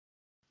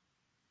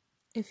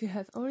If you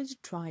have already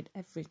tried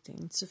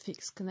everything to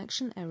fix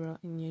connection error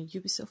in your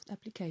Ubisoft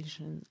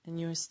application and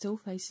you are still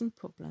facing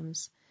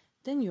problems,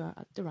 then you are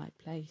at the right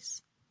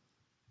place.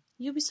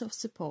 Ubisoft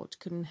support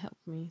couldn't help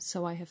me,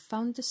 so I have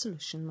found the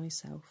solution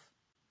myself.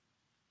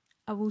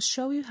 I will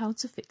show you how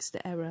to fix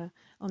the error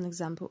on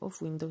example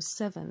of Windows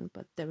 7,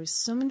 but there is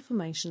some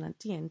information at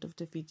the end of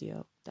the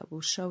video that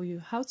will show you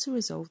how to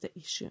resolve the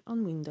issue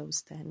on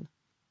Windows 10.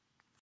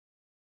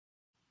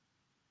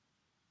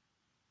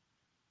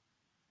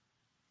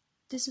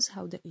 This is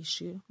how the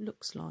issue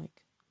looks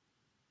like.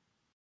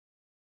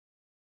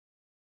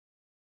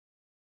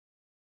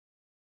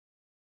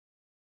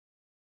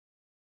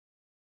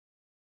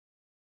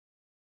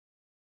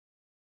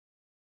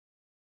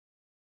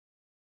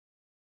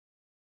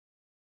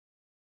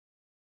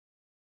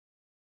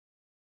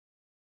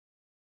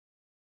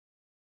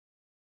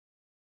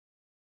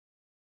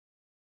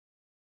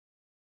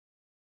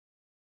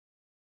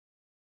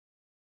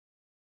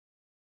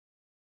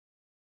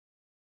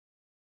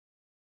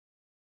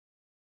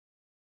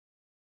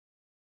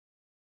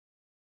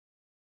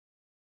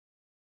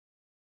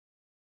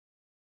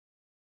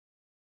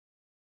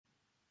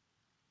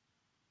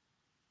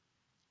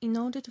 In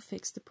order to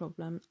fix the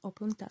problem,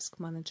 open Task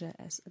Manager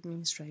as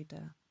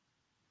administrator.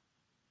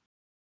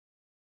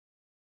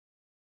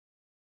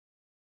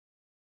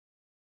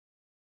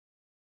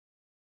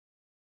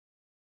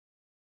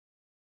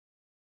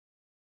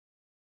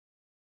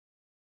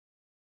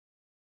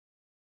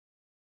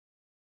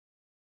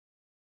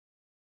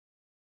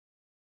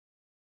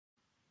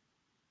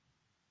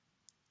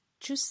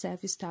 Choose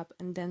Service tab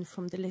and then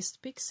from the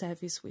list pick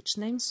service which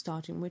name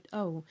starting with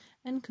O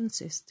and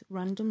consist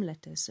random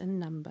letters and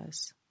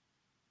numbers.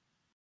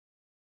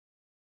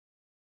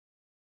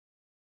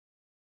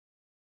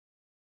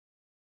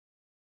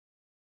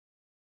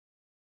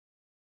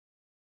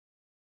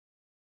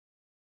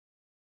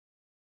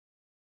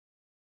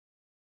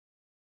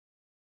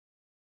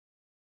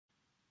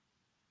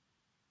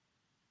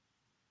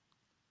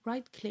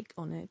 Right-click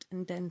on it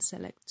and then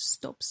select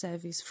Stop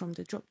Service from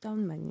the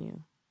drop-down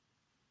menu.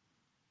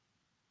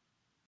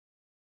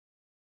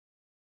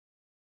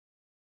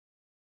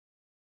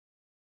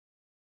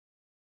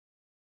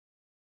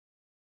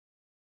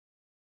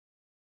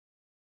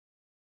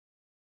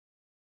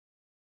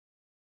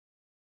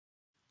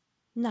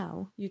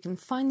 Now you can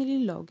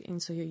finally log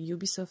into your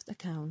Ubisoft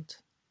account.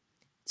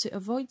 To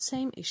avoid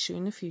same issue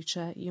in the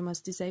future, you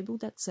must disable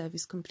that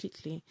service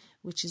completely,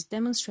 which is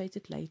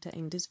demonstrated later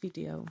in this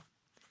video.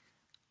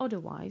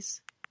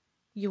 Otherwise,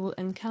 you will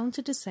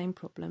encounter the same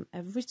problem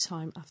every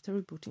time after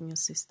rebooting your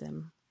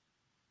system.